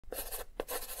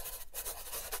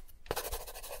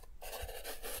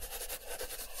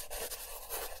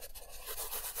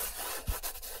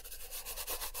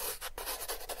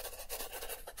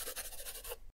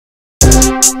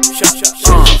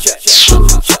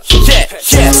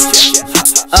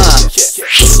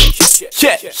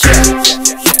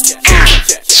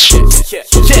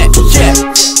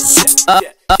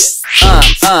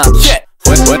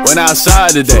Went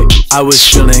outside today, I was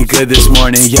feeling good this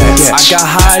morning, yeah. I got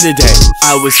high today,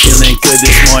 I was feeling good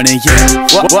this morning, yeah.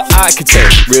 What I could take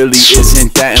really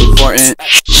isn't that important.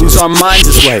 Lose our minds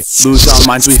this way, lose our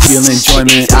minds, we feel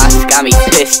enjoyment. These got me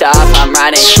pissed off, I'm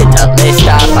writing shit to list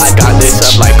off. I got this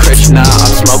up like Krishna,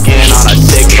 I'm smoking on a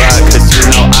sick bud. Cause you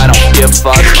know I don't give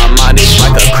fucks, my mind is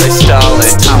like a crystal.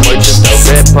 And time we're just a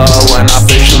ripple, when I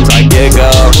push shrooms I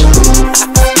giggle.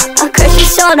 I crush your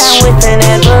soul down with an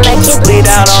anvil, like you bleed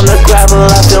out on the gravel.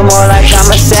 I feel more like I'm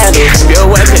a sandal. Your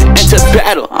weapon, enter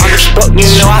battle. On the boat, you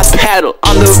know I paddle.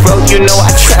 On the road, you know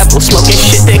I travel. Smoking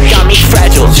shit that got me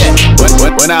fragile.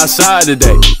 Went outside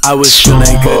today, I was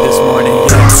feeling good this morning,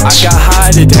 yeah. I got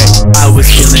high today, I was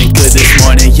feeling good this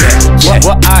morning, yeah.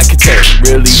 What I could take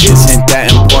really isn't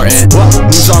that important.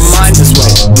 Lose our minds this way,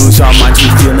 lose our minds, we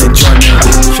feel enjoyment.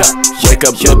 Wake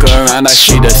up, look around, I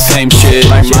see the same shit.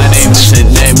 Like my name isn't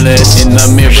nameless, in the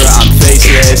mirror I'm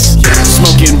faceless.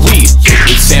 Smoking weed,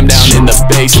 with Sam down in the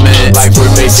basement, like we're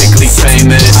basically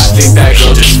famous. I think that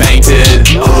girl just fainted.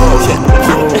 Oh shit.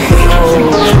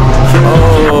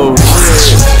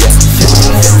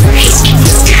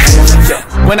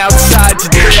 Went outside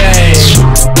today.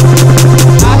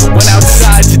 Went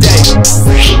outside today.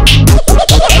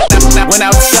 Went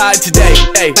outside today.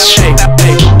 Hey.